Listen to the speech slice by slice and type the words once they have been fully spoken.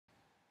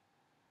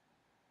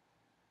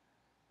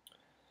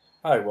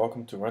Hi,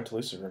 welcome to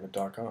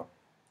rentalleaseagreement.com.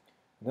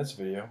 In this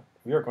video,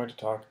 we are going to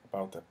talk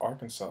about the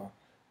Arkansas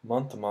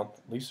month-to-month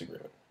lease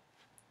agreement.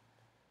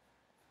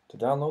 To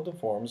download the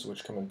forms,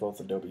 which come in both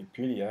Adobe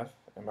PDF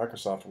and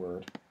Microsoft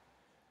Word,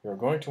 you are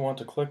going to want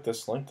to click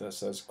this link that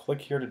says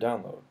 "Click here to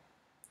download."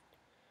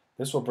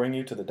 This will bring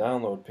you to the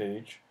download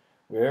page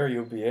where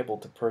you'll be able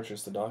to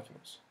purchase the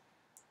documents.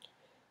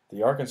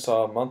 The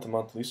Arkansas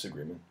month-to-month lease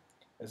agreement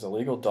is a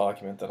legal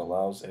document that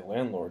allows a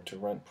landlord to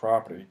rent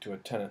property to a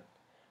tenant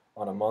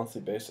on a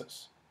monthly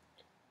basis.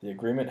 The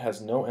agreement has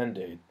no end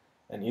date,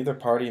 and either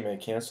party may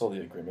cancel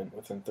the agreement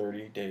within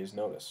 30 days'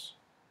 notice.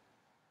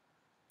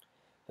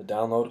 The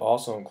download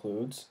also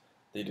includes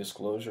the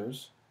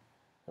disclosures,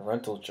 the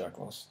rental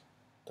checklist,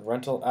 the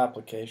rental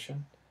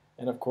application,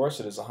 and of course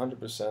it is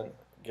 100%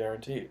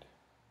 guaranteed.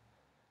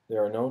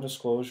 There are no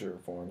disclosure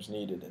forms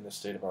needed in the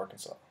state of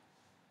Arkansas.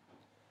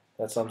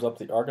 That sums up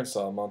the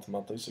Arkansas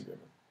month-to-month lease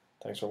agreement.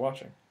 Thanks for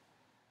watching.